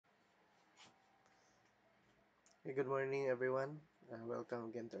Hey, good morning, everyone. Welcome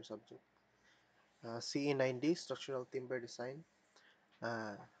again to our subject. CE9D, Structural Timber Design.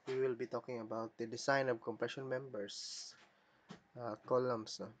 Uh, we will be talking about the design of compression members,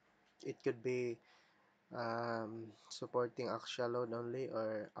 columns. It could be supporting axial load only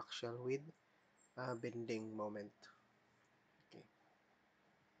or axial with bending moment. Okay.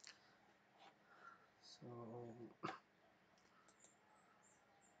 So,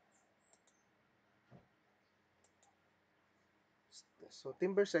 so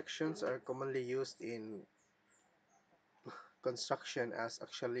timber sections are commonly used in construction as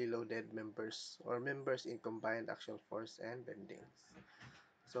axially loaded members or members in combined axial force and bending.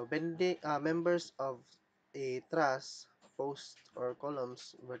 So bending members of a truss, post or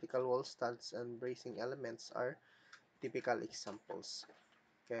columns, vertical wall studs, and bracing elements are typical examples.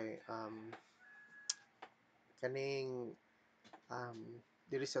 Okay, kaning um,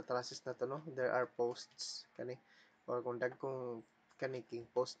 diri sa trusses na to no, there are posts kani or kung dagkong kani king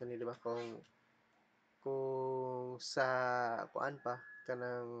post na ni di ba kung sa kuan pa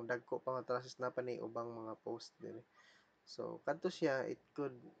kanang dagko pa nga trusses na pa ni ubang mga post diri. So kadto siya it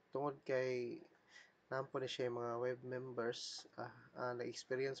could tungod kay nampo ni siya mga web members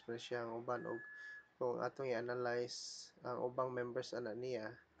na-experience pa siya ang uban og kung atong i-analyze ang ubang members ana niya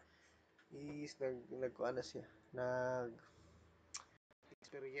is nagkuan na siya nag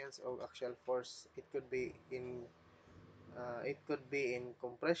experience og axial force. It could be in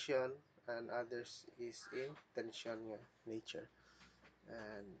compression and others is in tension nga nature.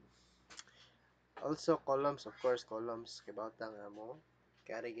 And also columns, of course, columns kay bawta nga mo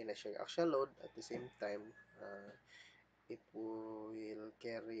carry gina siya axial load at the same time it will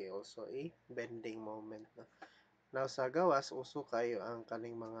carry also a bending moment. No? Now, sa gawas, uso kayo ang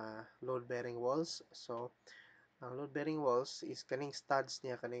kaning mga load-bearing walls. So, ang load-bearing walls is kaning studs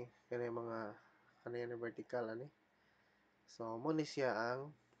niya, kaning mga kaning vertical, ani. So, mo ni siya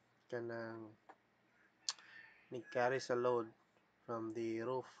ang kanang ni-carry sa load from the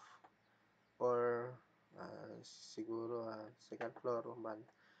roof or siguro second floor man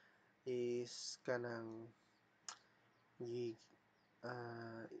is kanang gi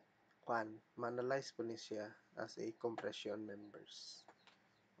uh, kwan, ma-analyze po ni siya as a compression members.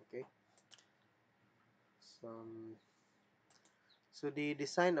 Okay? So, the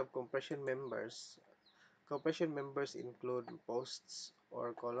design of compression members include posts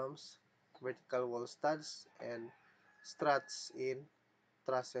or columns, vertical wall studs, and struts in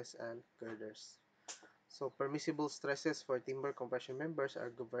trusses and girders. So, permissible stresses for timber compression members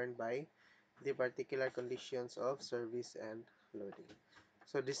are governed by the particular conditions of service and loading.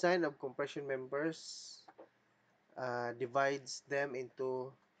 So, design of compression members divides them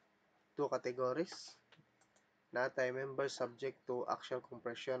into two categories. Natay members subject to axial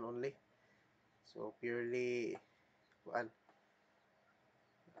compression only. So, purely kuan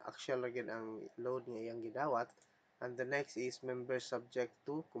axial again ang load nga iyang gidawat. And the next is members subject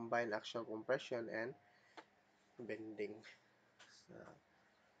to combined axial compression and bending.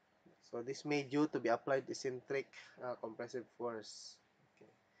 So, this may due to be applied eccentric compressive force.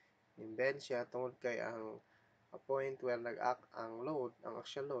 Okay. In-bend siya tungod kay ang a point where nag-act ang load, ang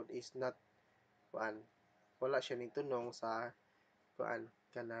axial load is not kuan wala siya nitunong sa kuan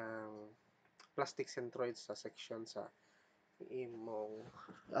kanang plastic centroid sa section sa imong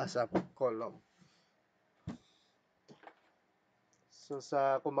sa column. So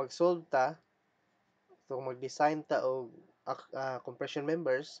kung mag-solve ta, so kung mag-design ta og compression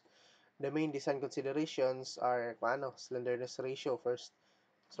members, the main design considerations are paano slenderness ratio first.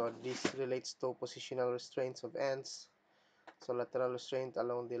 So this relates to positional restraints of ends, so lateral restraint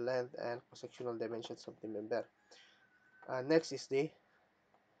along the length and cross-sectional dimensions of the member. Next is the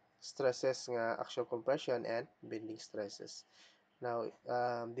stresses nga axial compression and bending stresses. Now,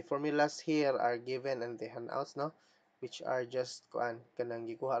 the formulas here are given in the handouts, no? Which are just kanang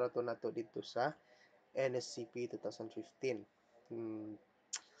gikuha ra to nato dito sa NSCP 2015.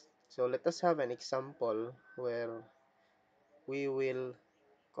 So let us have an example where we will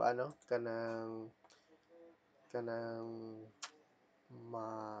kanang kanang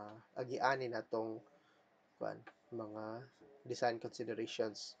maagiani natong kuan mga design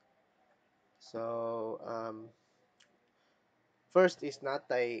considerations. So first is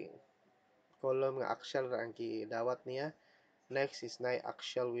natay column nga axial ra ang gidawat niya. Next is na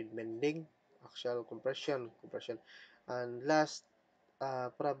axial with bending, axial compression. And last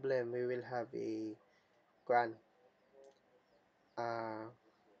problem, we will have a kuan uh,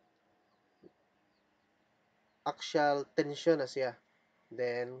 axial tension na siya.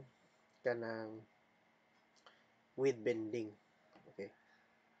 Then kanang with bending. Okay.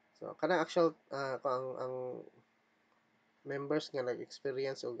 So kanang axial ang members nga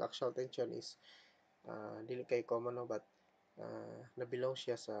nag-experience og actual tension is dili kay common no, but nabilong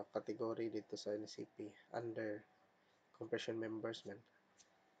siya sa category dito sa NCP under compression members man.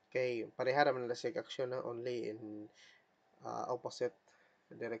 Kay pareha naman na siya action na only in opposite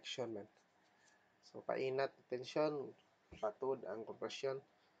direction man. So painat tension, patud ang compression.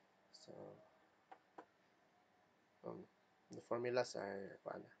 So the formulas are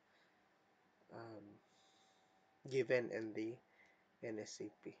um, given in the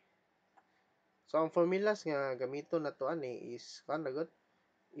NSCP. So ang formulas nga gamiton nato ani is kuan na gud,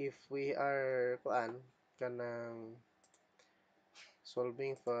 if we are kanang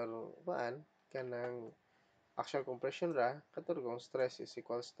solving for kanang axial compression ra katurgong stress is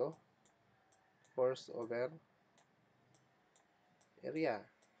equals to force over area.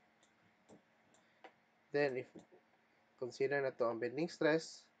 Then if consider na to ang bending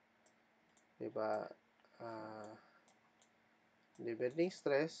stress, di ba? Uh, the bending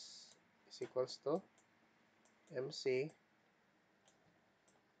stress is equals to MC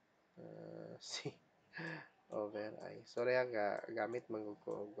C over I. Sorry gamit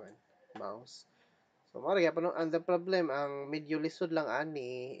ko mouse. So mao ra gyapon ang the problem, ang medyo lisod lang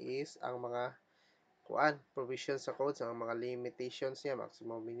ani is ang mga provisions sa code sa mga limitations niya,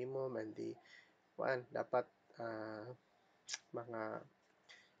 maximum, minimum, and the dapat mga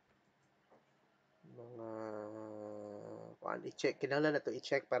i-check, kinahanglan nato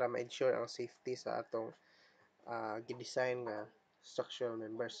i-check para ma-ensure ang safety sa atong gi-design nga structural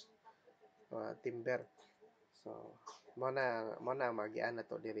members, timber. So mo na magian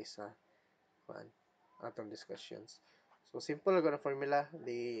nato diri sa atong discussions. So simple lang na formula,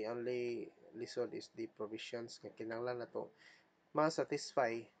 the only lisod is the provisions nga kinahanglan nato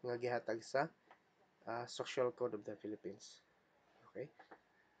ma-satisfy nga gihatag sa Structural Code of the Philippines. Okay?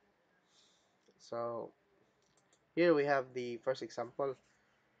 So here we have the first example.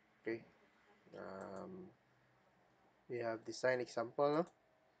 Okay. We have design example, no?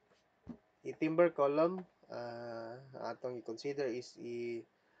 I-timber column, atong i-consider is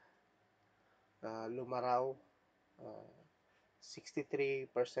lumaraw, 63%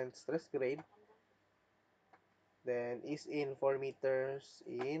 stress grade, then is in 4 meters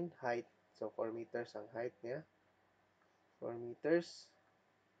in height. So 4 meters ang height niya. 4 meters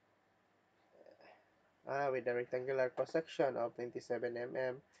with a rectangular cross section of 27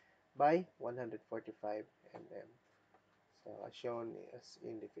 mm by 145 mm. So as shown as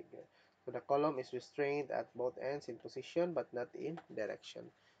in the figure. So the column is restrained at both ends in position but not in direction.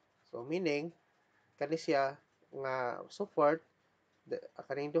 So meaning kani siya nga support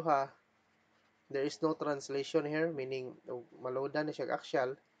kaning duha, there is no translation here, meaning maloadan na siya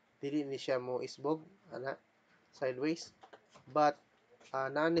axial, dili ni siya mo isbog ana sideways, but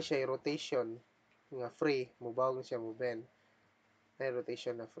naa ni siya rotation nga free, mubawag siya mo bend na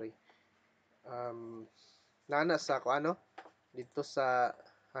rotation na free. Nana sa dito sa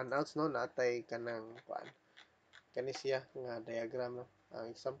handouts, no, natay kanang kani siya nga diagram, no.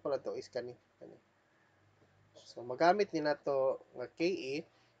 Ang example ato is kani. So magamit ni nato nga KE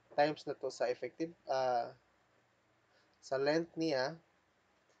times na to sa effective sa length niya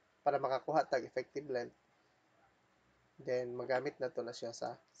para makakuha tag effective length. Then magamit na to na siya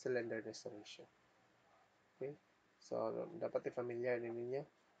sa slenderness ratio. Okay? So dapat i-familiar din ninyo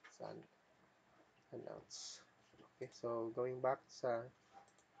sa handouts. Okay, so going back sa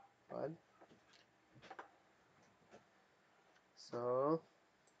one. So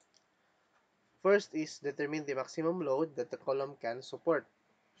first is determine the maximum load that the column can support.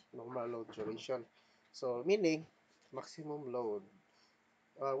 Normal load duration. So meaning maximum load.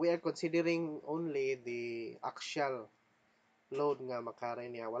 We are considering only the axial load nga makare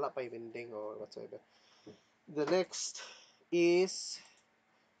niya, wala pa bending or whatsoever. The next is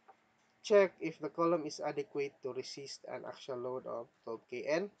check if the column is adequate to resist an axial load of 12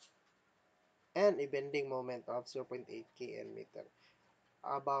 kN and a bending moment of 0.8 kN meter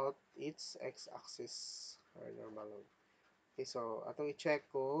about its x-axis or normal load. Okay, so atong i-check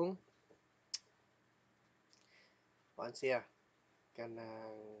kung siya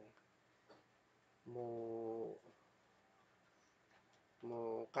kanang mo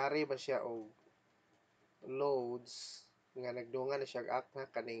carry ba siya og loads nga nagdungan na siya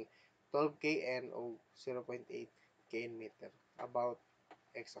kaning 12 kN o 0.8 kN meter about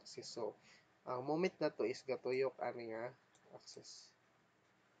x-axis. So ang moment na to is gatuyok ani nga axis.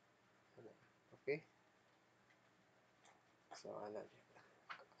 Okay? So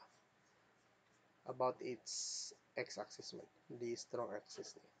about its x-axis man, the strong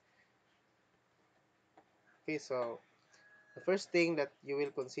axis niya. Okay, so the first thing that you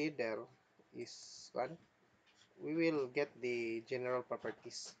will consider is we will get the general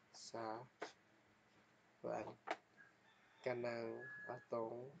properties sa kuan kanang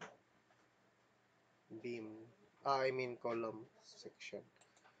atong beam, I mean column section.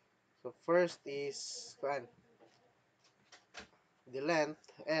 So first is kuan, the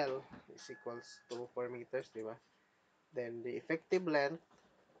length L is equals to 4 meters, di ba? Then the effective length,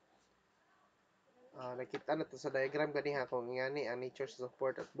 nakita na to sa diagram ganiha kung ngani ang nature sa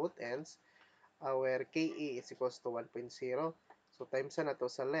support at both ends, where KE is equals to 1.0. So times na to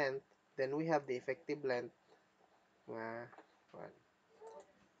sa length, then we have the effective length nga kuan.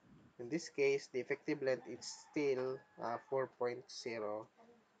 In this case, the effective length is still 4.0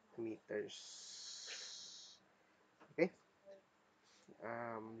 meters. Okay?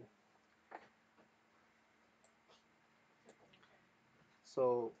 Um,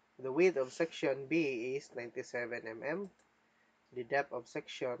 so, the width of section B is 97 mm. The depth of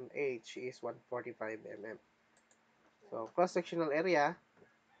section H is 145 mm. So, cross-sectional area,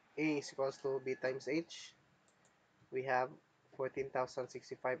 A is equals to B times H. We have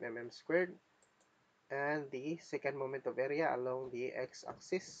 14,065 mm squared. And the second moment of area along the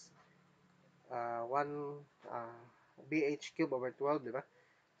x-axis, 1 BH cube over 12, di ba?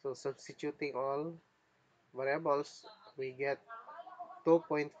 So, substituting all variables, we get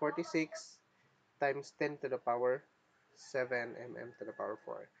 2.46 times 10 to the power 7 mm to the power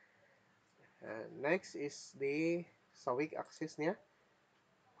 4. And next is the sa weak axis niya.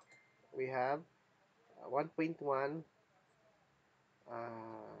 We have 1.1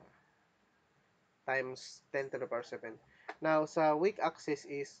 uh, times 10 to the power 7. Now, sa weak axis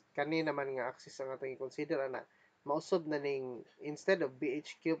is, kani naman nga axis ang atong i-consider ana, mausod na ning, instead of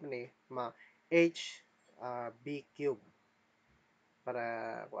BH cube ni, H B cube.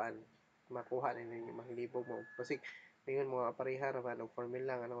 Para, kuan, makuha na ninyo, mahlibog mo. Kasi, tingin mo, pareha naman, og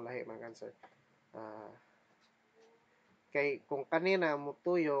formula nga anong lahi mga cancer. Kay, kung kanina mo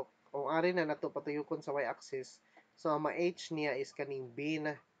tuyok, kung ari na nato patuyokon sa y-axis, so, ang ma-H niya is kaning B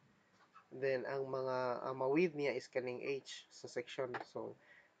na. Then, ang mga ma-width niya is kaning H sa section. So,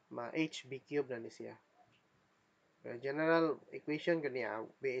 ma-H B cube na ni siya. General equation kaniya,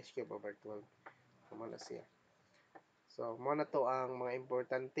 BH cube over 12. Kamo na siya. So, mo na to ang mga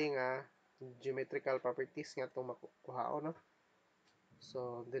importante nga geometrical properties nga itong makuhaon. No?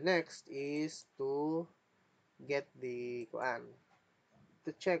 So, the next is to get the kuan, to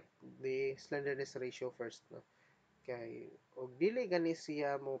check the slenderness ratio first. No? Kay, og dili gani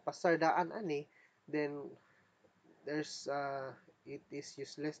siya mo pasardaan ani, then there's it is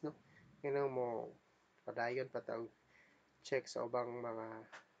useless, no? Kinang mo padayon pa tawag check sa ubang mga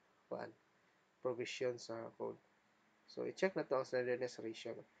kuan provision sa code. So i-check na to ang slenderness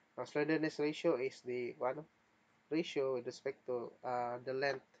ratio. Ang slenderness ratio is the ano ratio with respect to the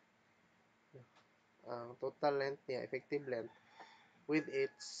length, ang total length niya, effective length with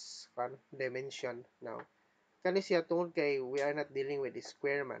its dimension. Now, kani siya tungod kay we are not dealing with the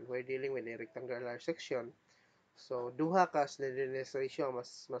square man, we're dealing with a rectangular section. So, duha ka slenderness ratio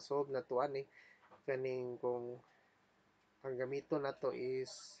mas masolve na to ani kaning kung ang gamito nato is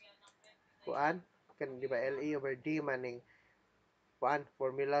kuan kan di ba LE over D maning kuan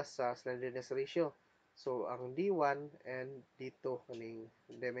formula sa slenderness ratio. So ang D1 and D2 kaning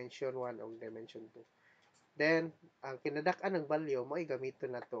dimension 1 o dimension 2. Then ang kinadak-an ng value mo ay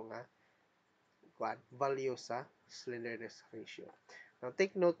gamiton nato nga kuan value sa slenderness ratio. Now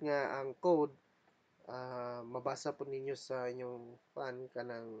take note nga ang code mabasa po ninyo sa inyong kuan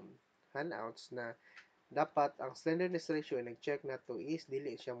kanang handouts na dapat ang slenderness ratio ay nag-check na to is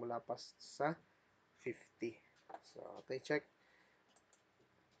dili siya mulapas sa 50. So, okay, check.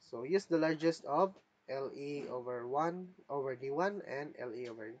 So, use the largest of LE over 1 over D1 and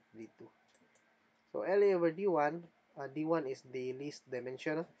LE over D2. So, LE over D1, D1 is the least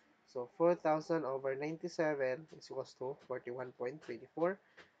dimension. So, 4,000 over 97 is equals to 41.24.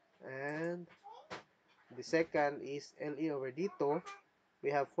 And the second is LE over D2. We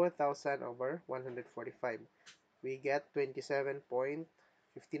have 4,000 over 145. We get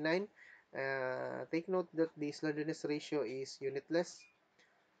 27.59. Take note that the slenderness ratio is unitless.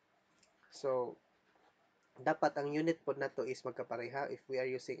 So, dapat ang unit po nato is magkapareha. If we are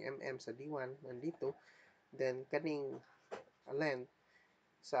using mm sa D1 and D2, then kaning length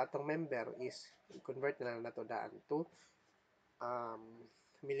sa atong member is convert na lang nato daan to um,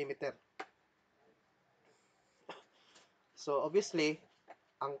 millimeter. So, obviously,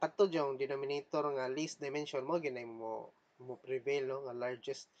 ang kadto yung denominator nga least dimension mo ginay mo prevail, no, nga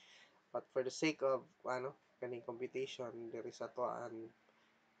largest. But for the sake of kaning computation, there is ato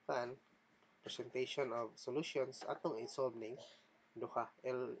an presentation of solutions atong i-solve ning duha,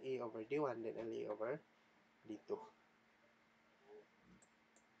 LE over D1 then LE over dito.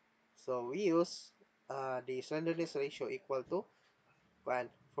 So we use the slenderness ratio equal to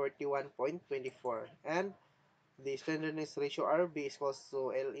 41.24, and the slenderness ratio RB is equals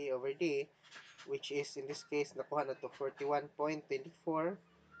to LE over D, which is in this case nakuha na to 41.24,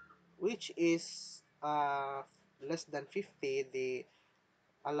 which is less than 50 the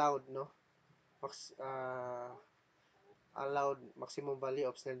allowed, no, allowed maximum value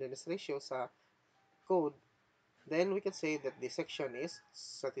of slenderness ratio sa code. Then we can say that the section is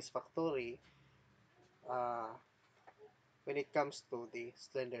satisfactory uh, when it comes to the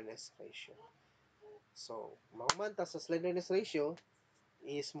slenderness ratio. So, maumanta sa slenderness ratio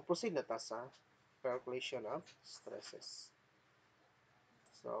is proceed na ta sa calculation of stresses.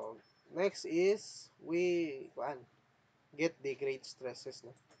 So, next is we get the grade stresses.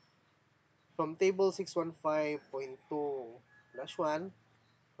 No? From table 615.2-1,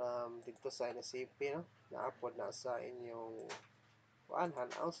 dito sa NSCP, no? Na-upload na sa inyong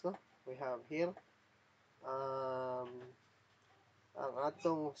handouts, no? We have here um, ang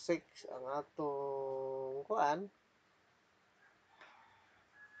atong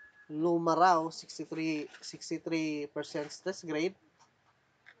lumaraw 63% stress grade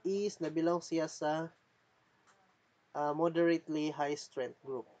is nabilang siya sa moderately high strength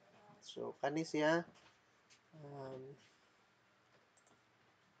group. So kani siya um,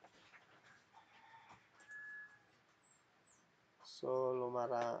 so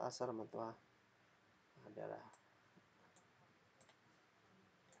lumara asar man to ha. Adara.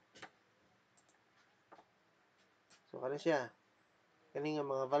 So kani siya kani nga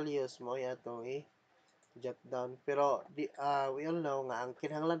mga values mo atong jot down, pero we all know nga ang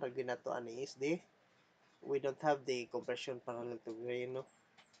kinahanglan ra ginato ani is we don't have the compression parallel to grain, no?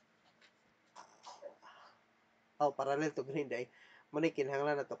 Parallel to grain day. Muna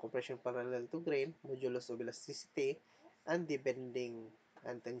kinahanglan na to compression parallel to grain, modulus of elasticity, and the bending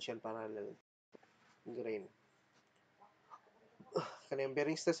and tension parallel to grain. Kanang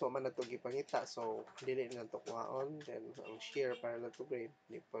bearing stress, wa man na to gipangita. So, dili na to kuhaon. Then, ang shear parallel to grain,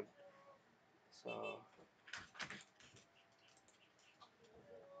 lipod. So,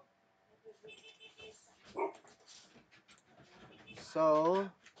 so,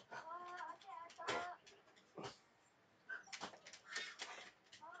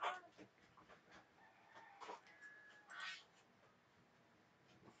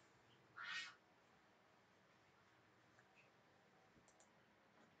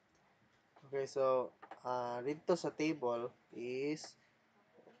 okay, so, dito sa table is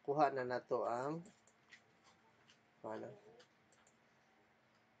kuha na nato ang ano,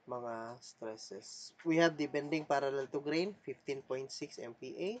 mga stresses. We have the bending parallel to grain, 15.6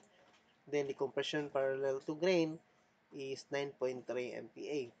 MPa. Then the compression parallel to grain is 9.3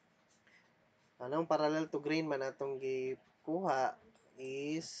 MPa. Anong parallel to grain man atong gikuha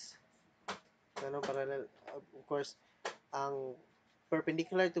is anong parallel, of course, ang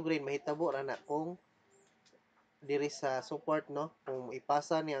perpendicular to grain mahitabo ra na kung diri sa support, no, kung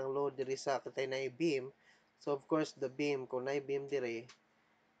ipasa niya ang load diri sa katay na beam. So of course the beam, kung na beam diri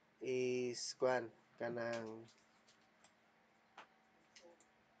is kanang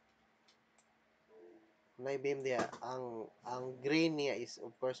na beam dia ang grain niya is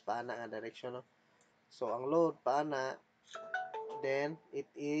of course paana nga direction, no. So ang load paana, then it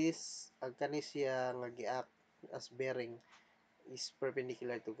is ang kani siya nga gi-act as bearing is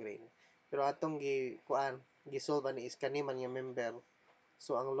perpendicular to grain. Pero atong gisolve ani is kani man nga member.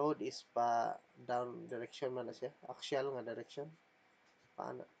 So ang load is pa down direction man na siya, axial nga direction.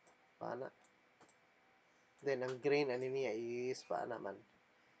 Paana, paana. Then ang grain ani niya is paana man.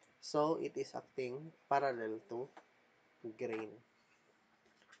 So it is acting parallel to grain.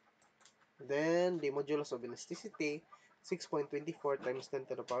 Then the modulus of elasticity 6.24 times 10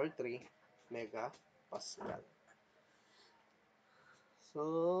 to the power 3 megapascal.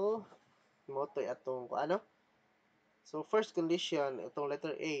 So, mo to atong So, first condition, itong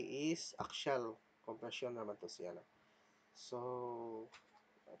letter A is axial compression naman to siya. No? So,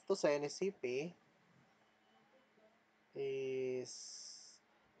 ito sa NSCP is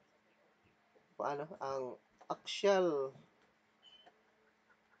ang axial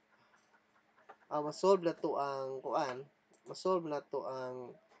masolve na to ang masolve na to ang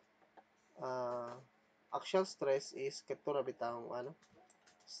uh, axial stress is katura bitang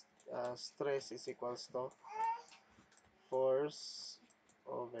stress is equals to force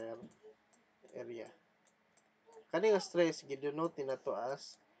over area. Kani nga stress gidenote na to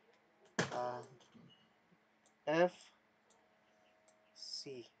as uh, FC,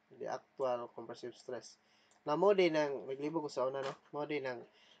 the actual compressive stress. Na mo din ang naglibog ko sa una, no? Mo din ang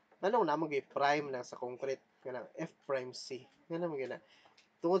Anong namo gi prime na sa concrete kanang F prime C. Ngano mo gina.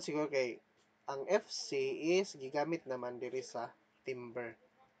 Tungod siguro kay ang FC is gigamit naman diri sa timber.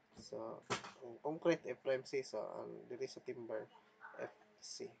 So, ang concrete F prime C, so ang diri sa timber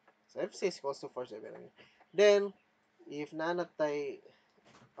FC. So FC is equals to force over. Then if naanatay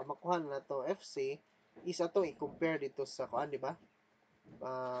makuha na to FC is ato i-compare dito sa kuan, di ba?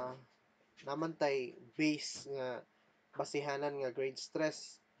 Uh, naman tay base nga basihanan nga grade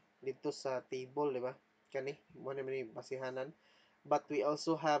stress dito sa table, di ba? Kani mo ni basihanan. But we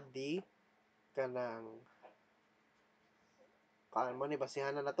also have the kanang mo ni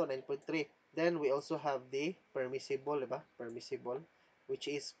basihanan na to 9.3. Then we also have the permissible, di ba? Permissible, which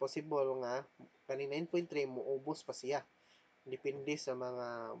is possible nga kani 9.3 muubos pa siya. Depende sa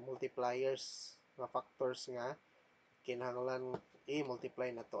mga multipliers, mga factors nga kinahanglan i-multiply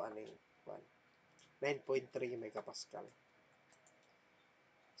na to aning 9.3 megapascal.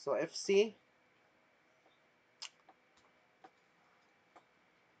 So FC,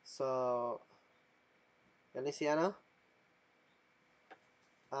 so kani siya no?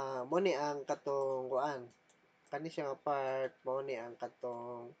 Mo ni ang katong kuan. Kani siya nga part mo ni ang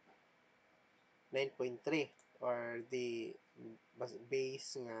katong 9.3 or the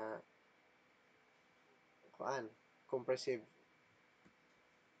base nga kuan compressive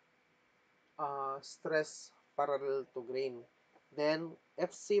stress parallel to grain. Then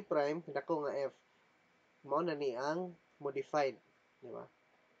FC prime dako nga F mao na ni ang modified, di ba?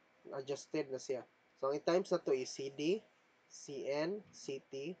 Adjusted na siya. So ang times na to is CD, CN,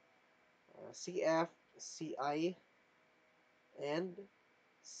 CT, CF, CI, and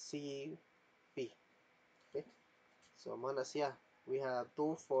CP. Okay? So mao na siya. We have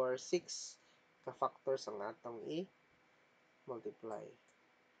 2, 4, 6 ka factors ang atong i-multiply.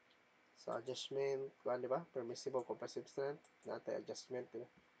 So adjustment, kuan di ba? Permissible compressive strength, natay adjustment, di ba?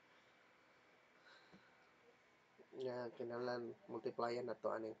 Nga kinahanglan multiplyan na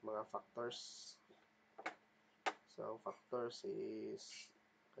to aning mga factors. So factors is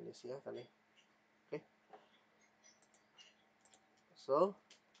kani siya kani. Okay? So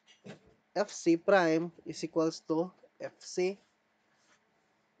FC prime is equals to FC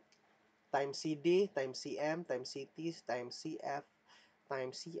times CD times CM times CT times CF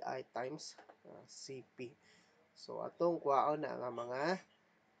times CI times CP. So atong kuhaon na nga mga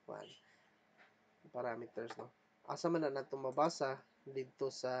parameters, no. Asa man na nato mabasa dito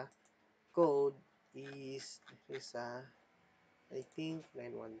sa code is I think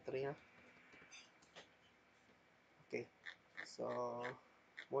 913 ha. Okay. So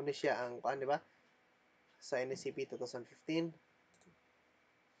mo ni siya ang kuan, di ba? Sa NSCP 2015.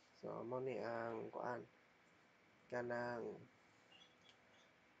 So mo ni ang kuan kanang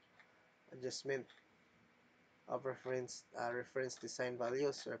adjustment of reference design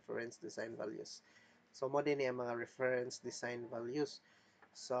values. So mo din ang mga reference design values.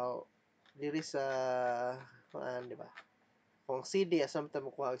 So diri sa kuan, di ba? Kung CD asam ta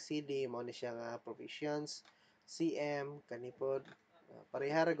mo kuha og CD mo ni siya nga provisions, CM kanipod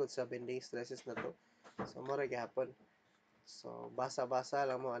parehara gud sa bending stresses na to. So mo ra gihapon. So basa-basa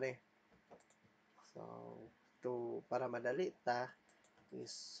lang mo ani. So to para madali ta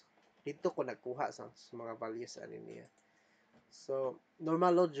is dito ko nagkuha sa mga values ani niya. So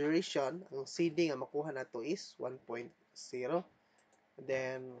normal load duration ang CD nga makuha nato is 1.0.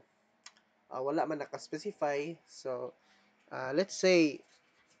 Then wala man naka-specify. So let's say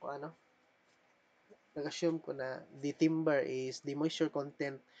ano, nag-assume ko na the timber is the moisture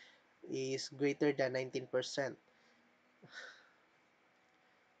content is greater than 19%.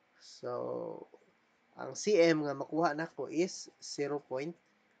 So ang CM nga makuha nako is 0.91.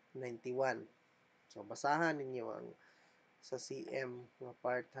 So basahan ninyo ang sa CM nga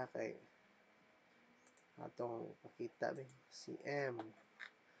part ha kay atong pakita ba CM.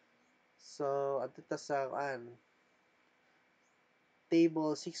 So adto ta sa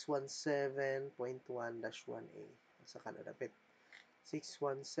table 617.1-1A. Sa kana dapat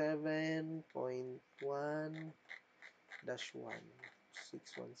 617.1-1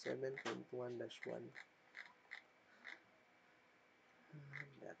 617.1-1.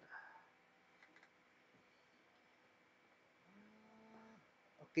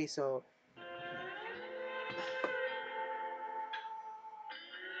 Okay, so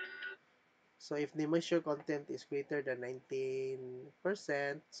if the moisture content is greater than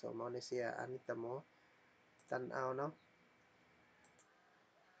 19%, so mao ni siya anita mo tan-aw, no?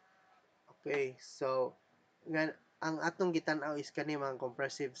 Okay, so nga ang atong gitan-aw is kani mga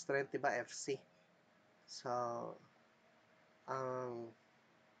compressive strength, diba, FC. So ang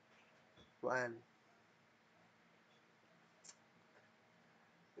kuan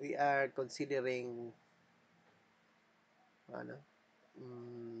we are considering ano,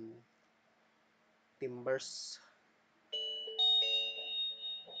 mm, timbers.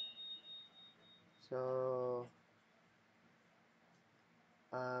 So,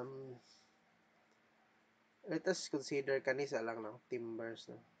 um, let us consider kanisa lang, no? Timbers,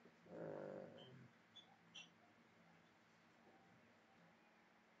 no? Uh,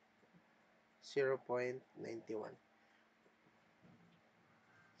 0.91.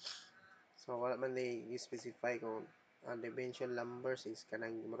 So, wala man i-specify kung ang dimension numbers is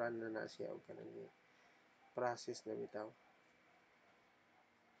kanang mura na siya o kanang process na bitaw.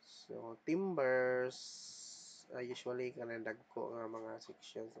 So, timbers, usually kanang dagko nga mga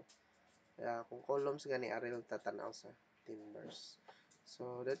sections. Kung columns gani aril tatanaw sa timbers.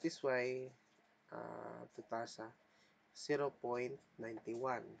 So, that is why tutasa 0.91.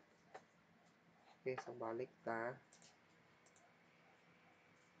 Okay, so balik ta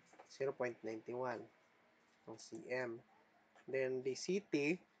 0.91 ng cm. Then the C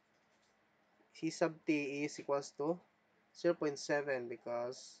sub t is equals to 0.7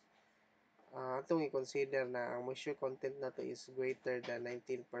 because itong i-consider na ang moisture content na to is greater than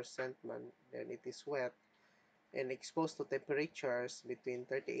 19% man, then it is wet and exposed to temperatures between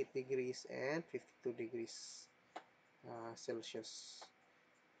 38 degrees and 52 degrees Celsius.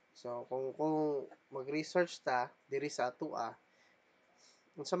 So, kung mag-research ta diri sa ato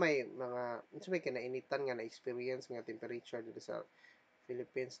unsa may kinainitan nga na experience nga temperature dito sa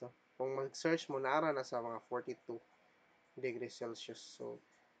Philippines, no? Kung mag-search mo naara na sa mga 42 degrees Celsius. So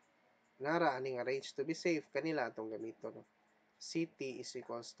nara ani nga range to be safe kanila atong gamito, no? CT is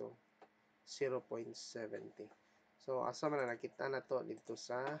equals to 0.70. So asa man na nakita na to dito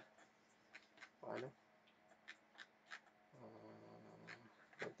sa ano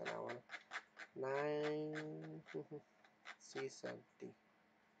ang tanawan 9 C sub T.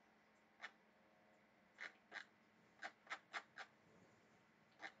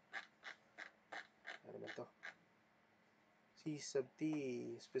 Ano ba to? C sub T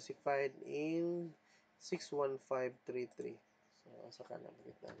specified in 61533. So, asa ka na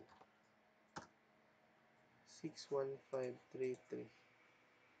magitan? 61533.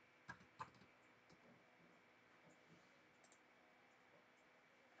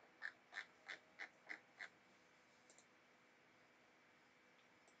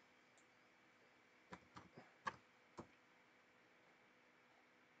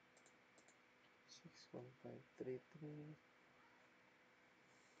 Six one five three three.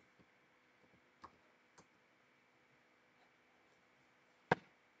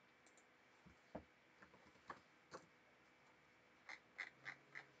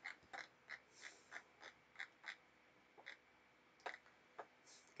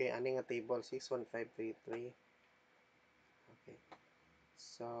 Okay, ani nga table 61533. Okay.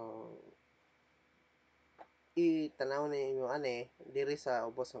 So, i-tanaw na inyo ani diri sa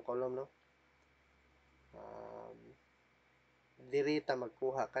ubos ng column, no? Um, diri ta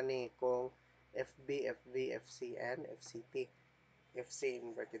magkuha kani kung FB, FV, FC, and FCT. FC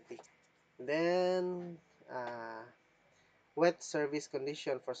inverted T. Then, wet service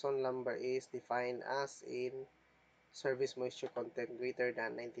condition for zone lumber is defined as in service moisture content greater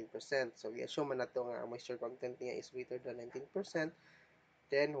than 19%. So, i-assume man nato nga ang moisture content niya is greater than 19%.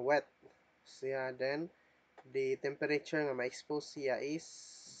 Then, wet siya. Then, the temperature nga ma-expose siya is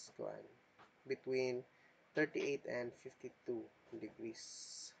between 38 and 52 degrees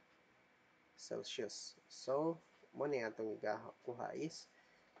Celsius. So, mo ni atong kuha is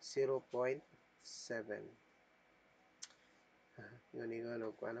 0.7. Yun yun,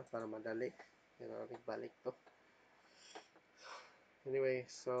 ano, para madali. Yun, balik to. Anyway,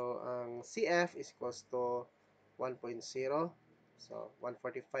 so ang CF is equals to 1.0. So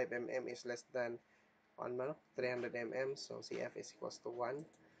 145 mm is less than 300 mm. So CF is equals to 1.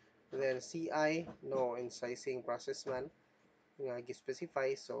 Then CI, no incising process man nga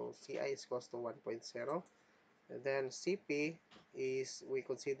gi-specify. So CI is equals to 1.0. And then CP is we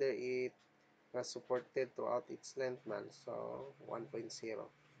consider it nga supported throughout its length man. So 1.0.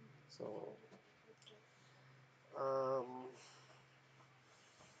 So um,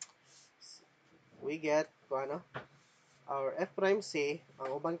 we get our F prime C,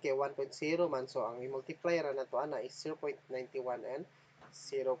 ang uban kay 1.0 man, so ang i-multiply ra nato ana is 0.91 and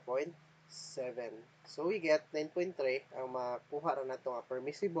 0.7. So we get 9.3 ang makuha ra nato nga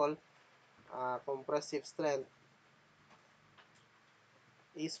permissible compressive strength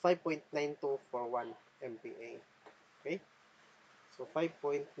is 5.9241 MPa. Okay? So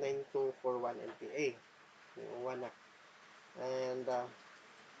 5.9241 MPa. Yung one na. And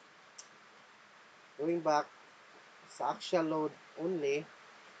going back sa axial load only,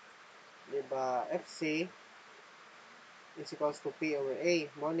 FC is equals to P over A.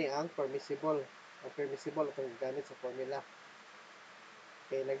 Mo ni ang permissible. Ang permissible itong gamit sa formula.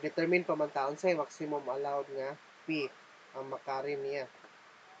 Okay, nag-determine pa man taon sa maximum allowed nga P ang makari niya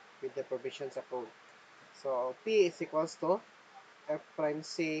with the provision sa code. So, P is equals to F prime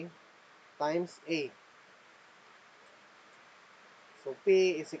C times A. So,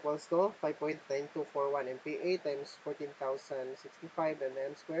 P is equals to 5.9241 MPa times 14,065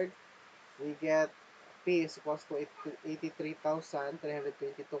 mm squared. We get P is equals to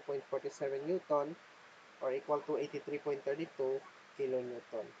 83,322.47 Newton or equal to 83.32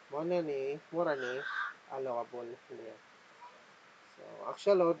 kilonewton. Mura ni allowable niya. So,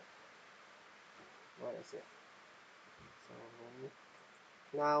 actual load, what is it? So,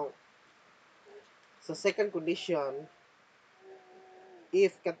 now, sa second condition,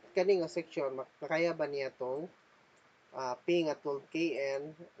 if kani nga section, makaya ba niya itong P nga 12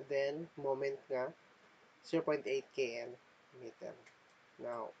 kN, then moment nga 0.8 kN meter.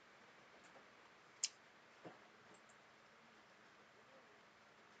 Now,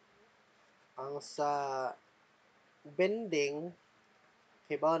 ang sa bending,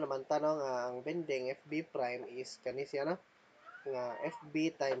 hibaw naman tanong ang bending FB prime is kani siya na nga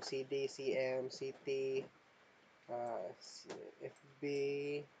FB times CD, CM, CT, FB,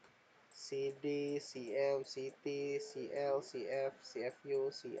 CD, CM, CT, CL, CF, CFU,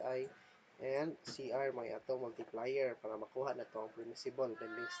 CI, and CR may ato multiplier para makuha na to ang permissible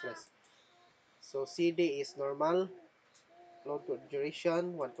bending stress. So CD is normal load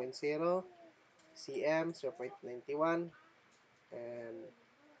duration 1.0, CM 0.91, and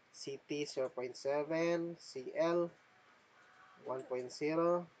CT 0.7, CL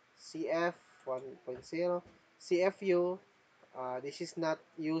 1.0, CF 1.0, CFU, this is not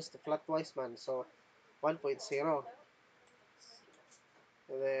used flatwise man, so 1.0.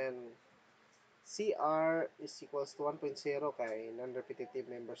 And then CR is equals to 1.0 kay non-repetitive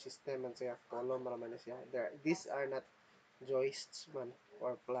member system man siya, column raman siya. These are not joists man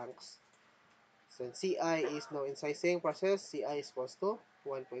or planks. So CI is no incising process, CI is equals to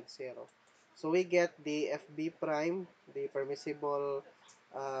 1.0. So we get the FB prime, the permissible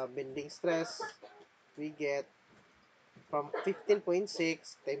bending stress, we get from 15.6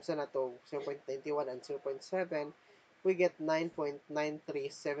 times na to 0.91 and 0.7, we get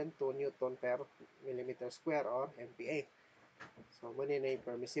 9.9372 Newton per millimeter square or MPa. So, muna na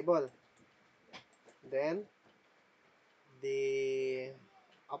permissible. Then, the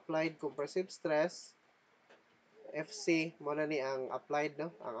applied compressive stress, FC, muna ni ang applied,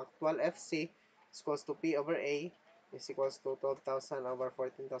 no? Ang actual FC is equals to P over A is equals to 12,000 over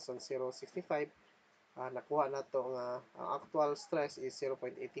 14,065. Nakuha na to nga ang actual stress is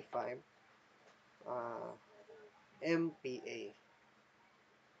 0.85 MPa.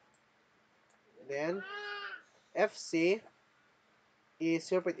 Then, FC is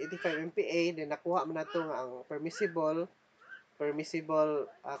 0.85 MPa. Then, nakuha mo na ito nga ang permissible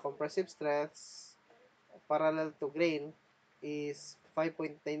compressive stress parallel to grain is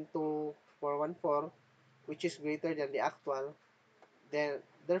 5.12414, which is greater than the actual. Then,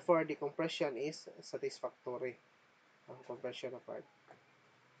 therefore, the compression is satisfactory. Ang compression apart.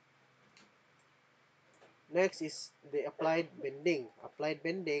 Next is the applied bending. Applied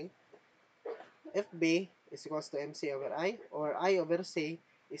bending, FB is equals to MC over I, or I over C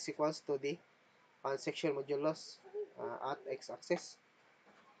is equals to the section modulus at x-axis.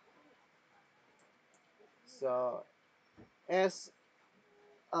 So, S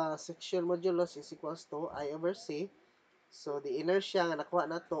section modulus is equals to I over C. So, the inertia nga nakuha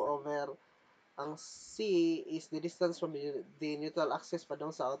na to over ang C is the distance from the neutral axis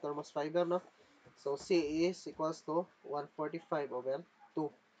padong sa outermost fiber, no? So, C is equals to 145 over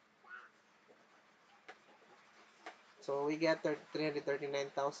 2. So, we get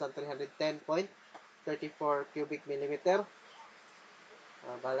 339,310.34 cubic millimeter.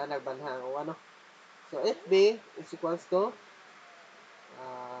 Bala nagbanhang o ano. So, FB is equals to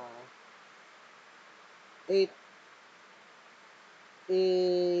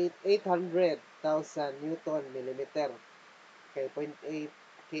 800,000 Newton millimeter. Okay, 0.8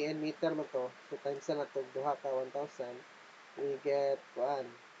 kN meter mo to. So, times na to, duha ka 1,000. We get,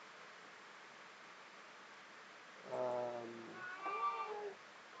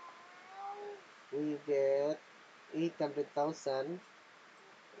 we get 800,000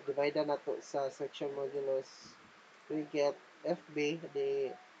 divided na to sa section modulus, we get FB,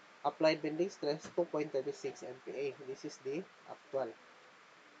 the applied bending stress, 2.36 MPa. This is the actual.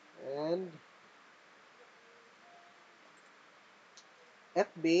 And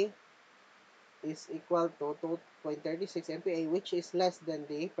FB is equal to 2.36 MPa, which is less than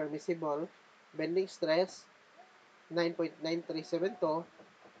the permissible bending stress 9.9372.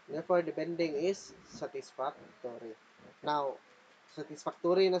 Therefore, the bending is satisfactory. Now,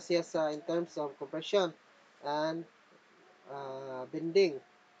 satisfactory na siya in terms of compression and bending.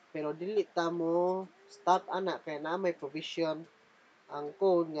 Pero dili ta mo stop ana kay na may provision ang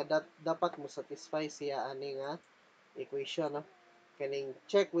code nga dapat mo satisfy siya ani nga equation, no? Kaning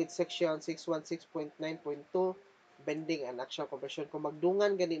check with section 616.9.2 bending and axial compression. Kung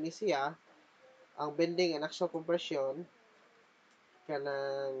magdungan gani ni siya ang bending and axial compression,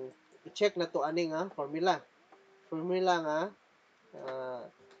 kanang i-check na to ani nga formula. Formula nga uh,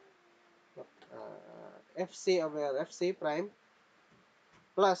 FC over FC prime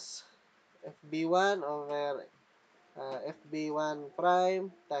plus FB1 over FB1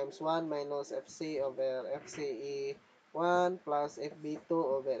 prime times 1 minus FC over FCE1 plus FB2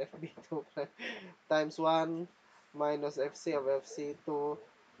 over FB2 prime times 1 minus FC over FC2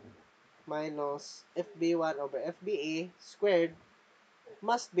 minus FB1 over FBA squared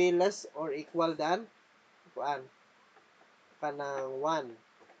must be less or equal than kuan kanang 1.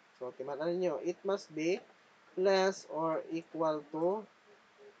 So, timan-anan nyo, it must be less or equal to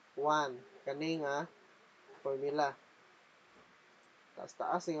 1. Kani nga formula.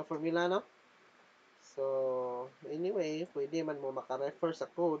 Taas-taas nga formula, no? So, anyway, pwede man mo maka-refer sa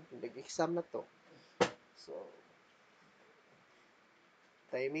code. Nag-exam na to. So,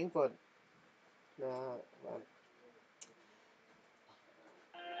 timing pod na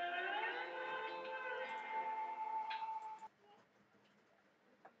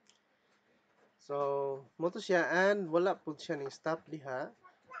so, mo to siya and wala po siya ning stop diha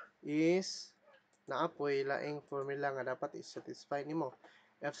is naapoy laing formula nga dapat i-satisfy nimo.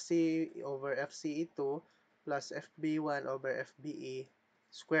 FC over FCE2 plus FB1 over FBE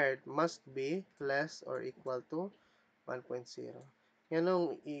squared must be less or equal to 1.0.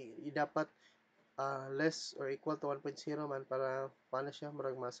 Yanong dapat less or equal to 1.0 man para paano siya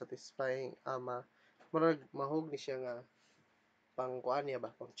murag ma-satisfying murag mahog ni siya nga pang kuan niya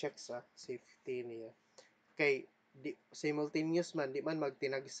ba pang check sa safety niya kay di simultaneous man di man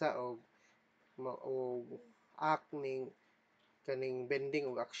magtinagsa og ning kaning bending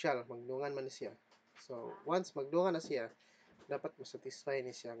og axial magdungan man siya. So once magdungan na siya dapat mo satisfy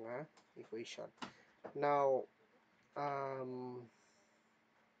ni siya nga equation. Now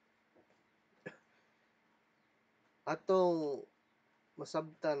atong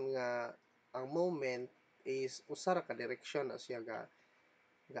masabtan nga ang moment is usa ra ka direksyon na siya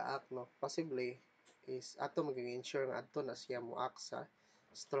ga-act, no? Possibly is ato maging ensure nga adto na siya mo act sa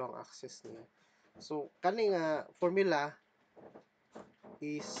strong axis niya. So kani nga formula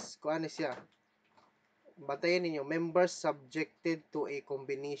is kuan siya batayan ninyo members subjected to a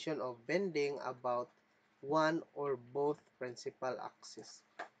combination of bending about one or both principal axis.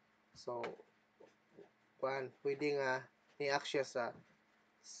 So kuan pwede nga ni-act siya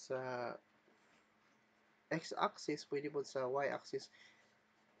sa x-axis, pwede po sa y-axis.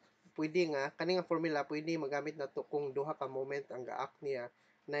 Pwede nga, kani nga formula, pwede magamit na to kung duha ka moment ang ga-act niya,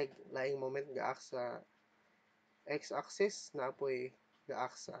 laing moment ga-act sa x-axis, na apoy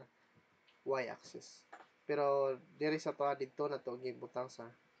ga-act sa y-axis. Pero, diri sa to, dito na to, gibutang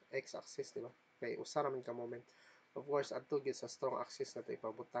sa x-axis, di ba? Kay, usa raman ka moment. Of course, adto gid sa strong axis na to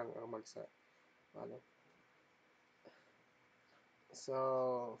ipabutang ang magsa, ano. So,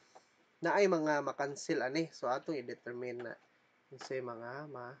 naay mga makancel ani. So, ato i-determine na unsay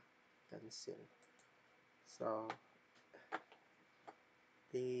mga ma-cancel. So,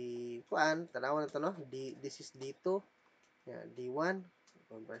 kuan tanawan na to, no? This is D2. Yeah, D1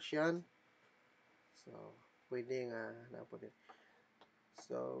 conversion. So, pwede nga na po din.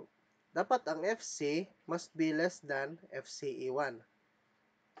 So, dapat ang FC must be less than FCE1.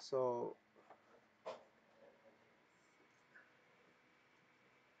 So,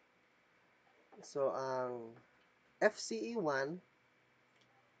 ang FCE1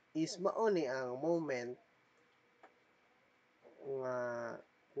 is mao ni ang moment nga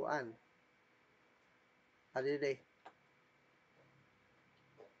kuan holiday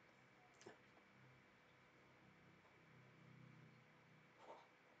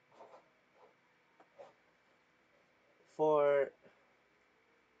for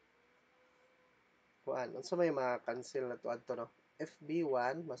kuan unsa may ma-cancel na to adto, no?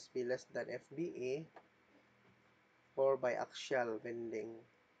 FB1 must be less than FBA for biaxial bending.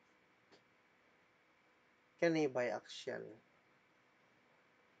 Kani biaxial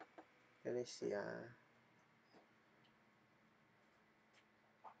kani siya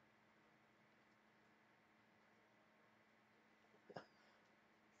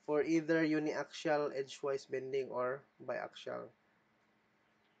for either uniaxial edgewise bending or biaxial.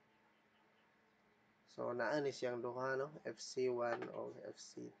 So naa ni siyang duha no, FC1 o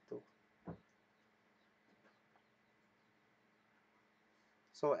FC2.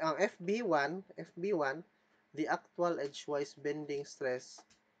 So ang FB1, the actual edgewise bending stress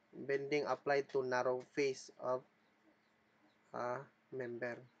bending applied to narrow face of a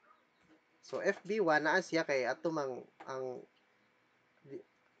member. So FB1 naa siya kay ato mang ang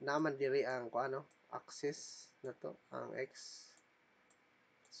naman diri ang kuano axis na to ang X.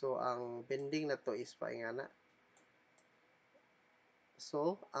 So ang bending na to is paingana.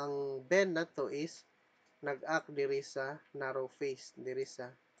 So ang bend na to is nag-act diri sa narrow face diri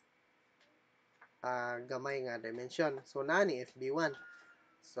sa gamay nga dimension. So nani FB1.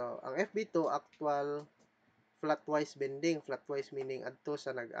 So ang FB2 actual flatwise bending, flatwise meaning adto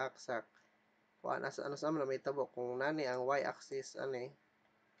sa nag-act sa kuan asa ano sa na may tabo kung nani ang y axis ani.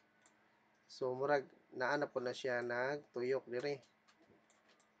 So murag naa na po na siya nagtuyok diri.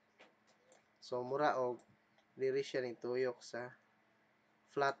 So mura og diri siya ning tuyok sa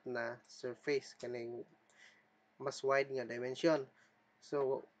flat na surface kaning mas wide nga dimension.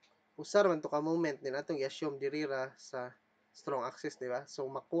 So usar man to ka moment din atong i-assume diri ra sa strong axis, di ba? So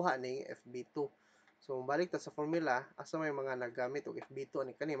makuha ning FB2. So balik ta sa formula, asa may mga naggamit og FB2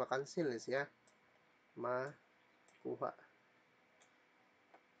 ani kani ma-cancel ni siya. Makuha.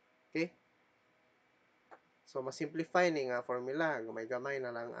 Okay? So ma-simplify ni nga formula, gamay-gamay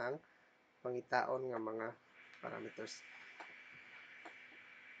na lang ang pangitaon nga mga parameters.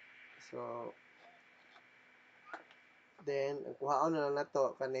 So then ang kuhaon na lang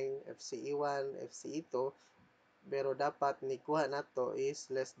nato kaning FCE1, FCE2 pero dapat ni kuha nato is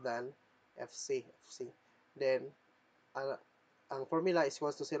less than FC. Then ang formula is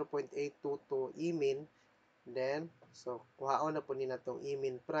equals to 0.822 E min. Then so kuhaon na po ni natong E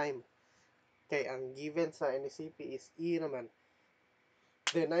min prime kay ang given sa NSCP is E naman.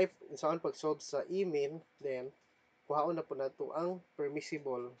 Then if saan pag-solve sa E min, then kuhaon na po nato ang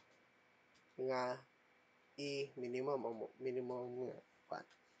permissible nga E minimum o minimum nga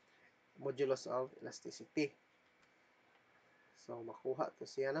modulus of elasticity. So makuha to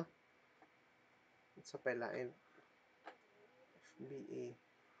siya no. Sa palain FBA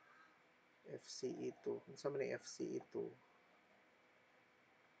FCE2. Unsa man ang FCE2?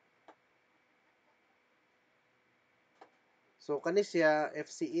 So kani siya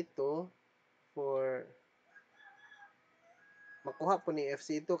FCE2 for makuha po ni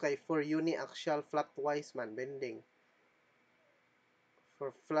FC2 kay for uniaxial flatwise man bending.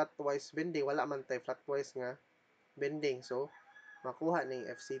 For flatwise bending wala man tay flatwise nga bending. So makuha ning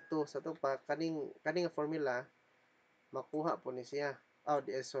FC2 sa to pa kaning formula makuha po ni siya.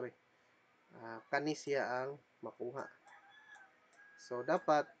 Sorry. Kani siya ang makuha. So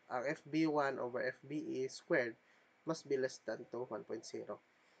dapat ang FB1 over FBE squared must be less than to 1.0.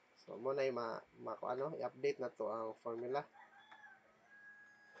 So mo na i-update na to ang formula.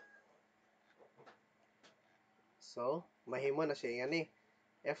 So, mahimo na siya yan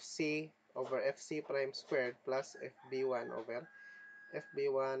FC over FC prime squared plus FB1 over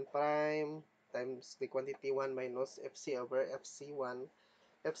FB1 prime times the quantity 1 minus FC over FCE1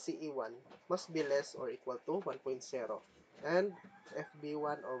 must be less or equal to 1.0. And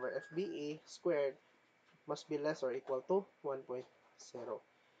FB1 over FBE squared must be less or equal to 1.0.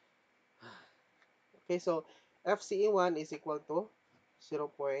 Okay, so FCE1 is equal to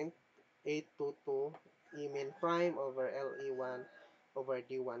 0.822 E min prime over LE1 over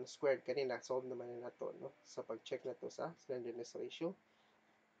D1 squared. Kanina, solve naman na to no? Sa pag-check na to sa slenderness ratio.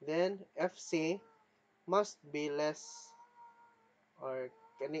 Then, FC must be less or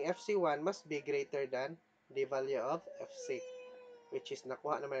kaning FC1 must be greater than the value of FC, which is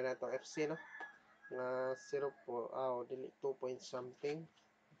nakuha naman na to FC no? Nga 0 po, dili 2 point something.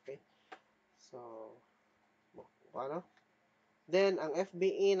 Okay. So, ano? Then, ang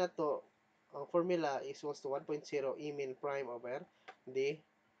FBE na to, ang formula is equals to 1.0 E min prime over the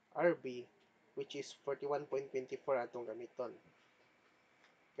RB, which is 41.24 atong gamiton.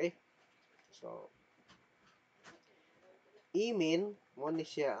 Okay? So, E min, mo ni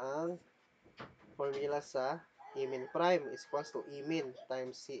siya ang formula sa E min prime is equals to E min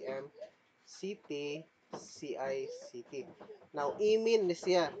times CM CT CI CT. Now, E min ni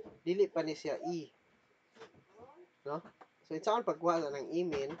siya, dili pa ni siya E. No? So, it's on pagkuha ng E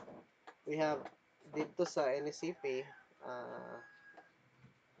min, we have dito sa NSCP,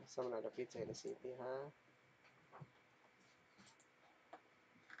 sa mga dapit sa NSCP, ha?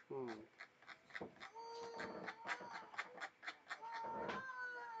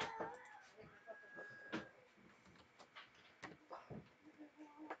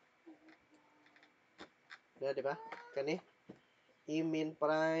 di ba? Kani E mean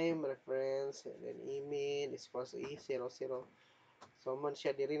prime reference and then E mean is equals to E00. So man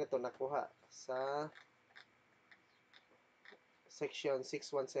siya diri na to nakuha sa section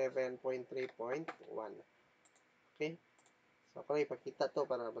 617.3.1. Okay? So ako ipakita to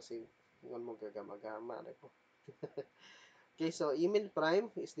para basig ngon mo gagama-gama na ko. Okay, so E mean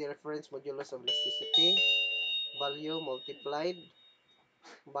prime is the reference modulus of elasticity value multiplied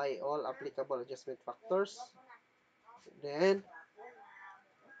by all applicable adjustment factors. Then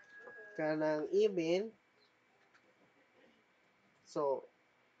kanang E mean, so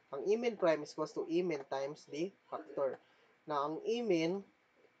ang E mean prime is equals to E mean times the factor. Now ang E mean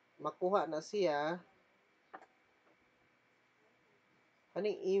makuha na siya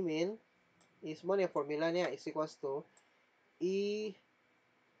kaning E mean is mo yung formula niya is equals to E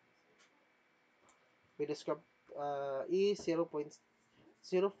we describe E 0.05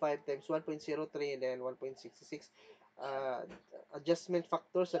 times 1.03 and then 1.66 uh, adjustment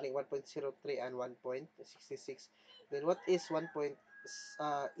factors like 1.03 and 1.66. Then what is 1.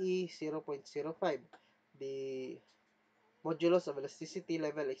 E 0.05? The modulus of elasticity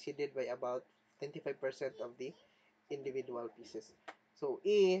level exceeded by about 25% of the individual pieces. So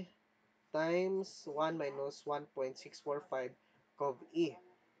E times 1 minus 1.645 cov E.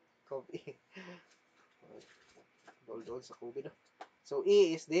 Cov E. Doldol sa COVID. So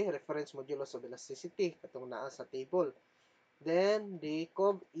E is the reference modulus of elasticity katong naa sa table. Then the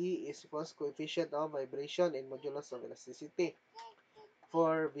cov E is equals coefficient of vibration in modulus of elasticity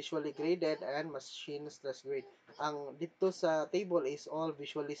for visually graded and machine stress grade. Ang dito sa table is all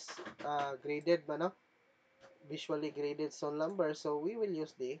visually graded ba no? Visually graded zone number. So we will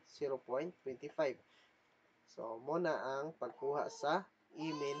use the 0.25. So muna ang pagkuha sa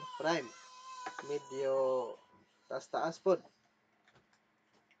E mean prime. Medyo taas-taas pod.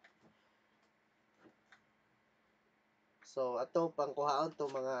 So atong pangkuhaon to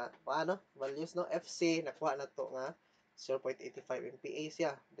mga paano values no FC nakuha na to nga 0.85 MPa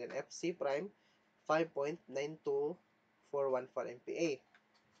siya. Then FC prime 5.92414 MPa.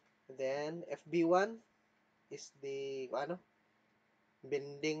 Then FB1 is the ano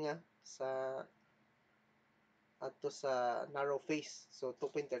bending sa ato sa narrow face. So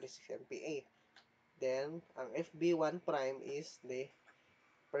 2.36 MPa. Then ang FB1 prime is the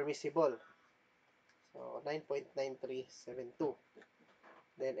permissible. So 9.9372.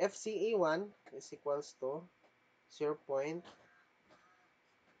 Then FCE1 is equals to 0.822.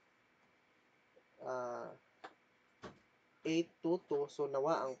 So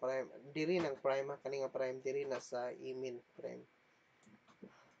nawa ang prime diri ng prime kani nga prime diri na sa E-min prime.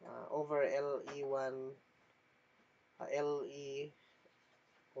 Over LE1 LE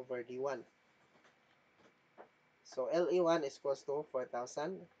over D1. So LE1 is equals to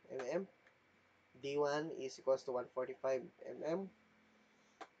 4,000 mm. D1 is equals to 145 mm.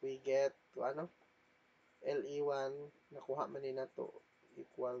 We get to ano LE1 nakuha man ni nato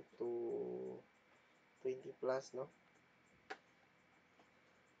equal to 20 plus no.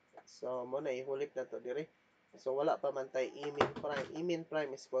 So mo na ihulip na to dire. So wala pa man tay E-min prime. E-min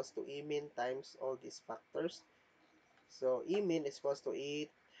prime is equals to E-min times all these factors. So E-min is equals to 0.05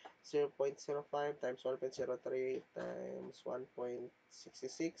 times 1.03 times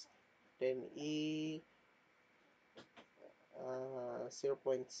 1.66. Then 0.05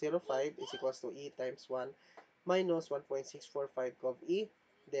 is equals to E times 1 minus 1.645 cov E.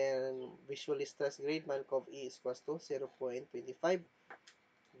 Then visually stress grade man cov E is equals to 0.25.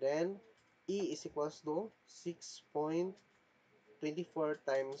 Then E is equals to 6.24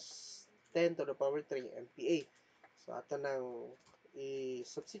 times 10 to the power 3 MPa. So ato nang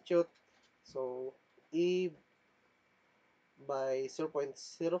i-substitute. So E by 0.05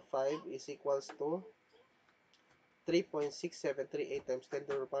 is equals to 3.6738 times 10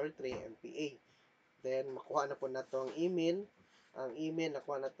 to the power 3 MPa. Then makuha na po nato ang E-min. Ang E-min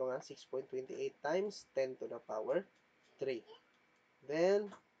nakuha na to nga 6.28 times 10 to the power 3. Then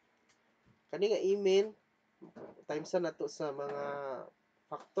kani nga E-min times na to sa mga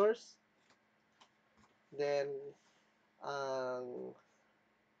factors. Then ang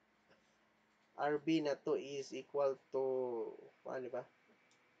RB na to is equal to ano ba?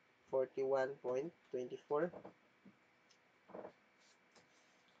 41.24.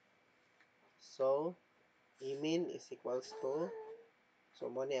 So E-min is equals to, so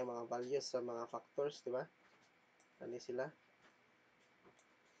mo ni ang mga values sa mga factors, di ba? Ano sila?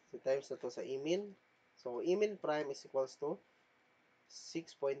 So times na to sa E-min. So E-min prime is equals to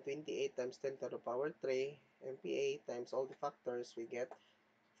 6.28 times 10 to the power 3 MPa times all the factors, we get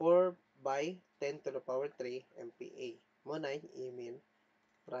 4 by 10 to the power 3 MPa. Mo na E-min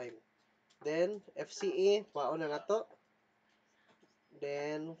prime. Then FCE mauna na to.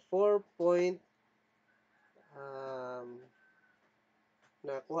 Then 4 point um,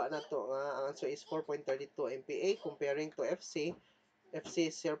 nakuha na to nga ang answer is 4.32 MPa comparing to FC.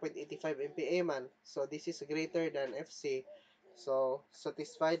 FC is 0.85 MPa man. So this is greater than FC. So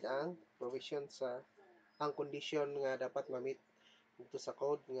satisfied ang provision sa ang condition nga dapat ma-meet dito sa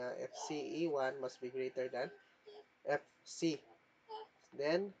code nga FCE1 must be greater than FC.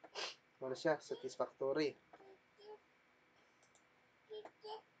 Then ano siya satisfactory.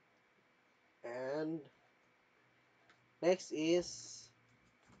 And next is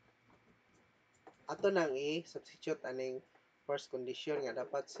ato nang i-substitute aning first condition nga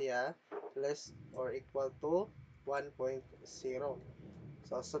dapat siya less or equal to 1.0.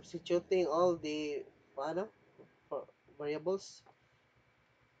 So, substituting all the ano, variables.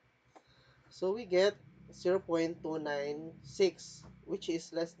 So, we get 0.296 which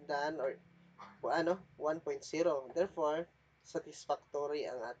is less than or 1.0. Therefore,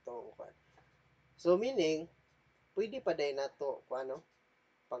 satisfactory ang atong So, meaning, pwede pa day nato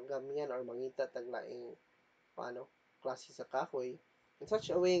paggamihan or mangita taglaing paano klase sa kahoy in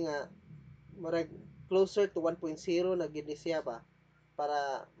such a way nga marag closer to 1.0 na gid ni siya ba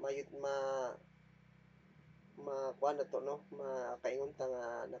para mayut kuan na to no makaingon ta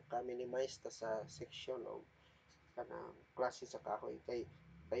nga naka-minimize ta sa section o kanang klase sa kahoy kay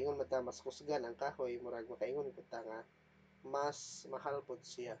paingon man ta mas kusgan ang kahoy murag makaingon ko ta nga mas mahal pod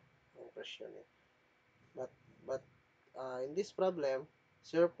siya ang presyo niya but in this problem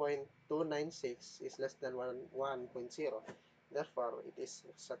 0.296 is less than 1.0. Therefore, it is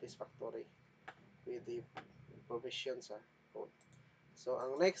satisfactory with the provision sa code. So,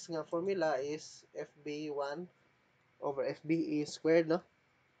 ang next nga formula is FB1 over FBE squared, no?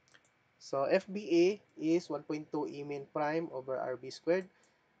 So, FBA is 1.2 E min prime over RB squared.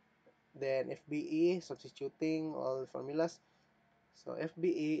 Then, FBE, substituting all formulas. So,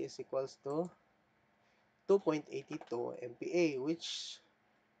 FBE is equals to 2.82 MPa, which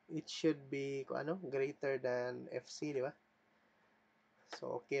it should be greater than FC, di ba?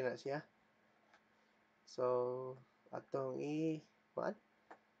 So, okay na siya. So, atong kuan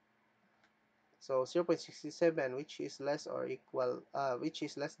so 0.67 which is less or equal which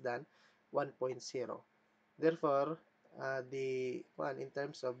is less than 1.0. Therefore, the one in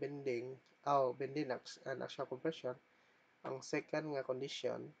terms of bending and axial compression, ang second nga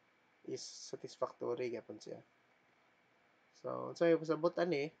condition is satisfactory gyapon siya. So, unsa yung pasabot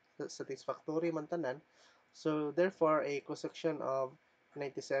ani satisfactory man tanan. So, therefore, a cross-section of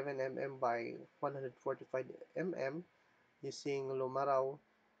 97 mm by 145 mm using Lumaraw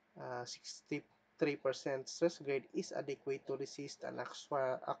 63% stress grade is adequate to resist an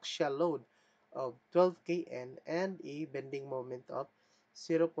axial load of 12 kN and a bending moment of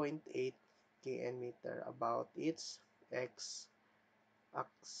 0.8 kN meter about its x-axis.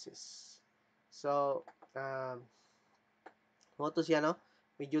 So, mo to siya no?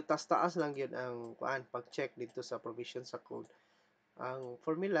 Medyo taas-taas lang yun ang pag-check dito sa provision sa code. Ang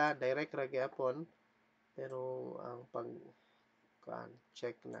formula direct ra gyapon pero ang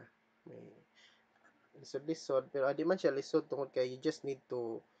check na may lisod-lisod pero adi man siya lisod tungod kay you just need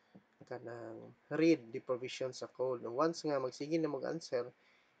to kanang read the provision sa code. Once nga magsige na mag-answer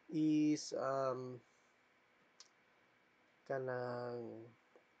is kanang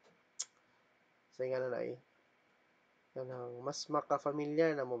sa nga na kanang mas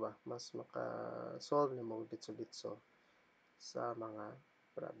maka-familiar na mo ba? Mas maka-solve na mo ditso-ditso sa mga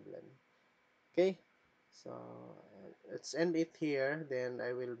problem. Okay? So, let's end it here. Then,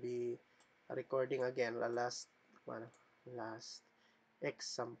 I will be recording again the last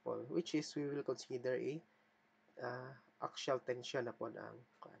example, which is we will consider a axial tension upon ang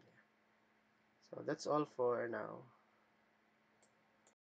kanya. So, that's all for now.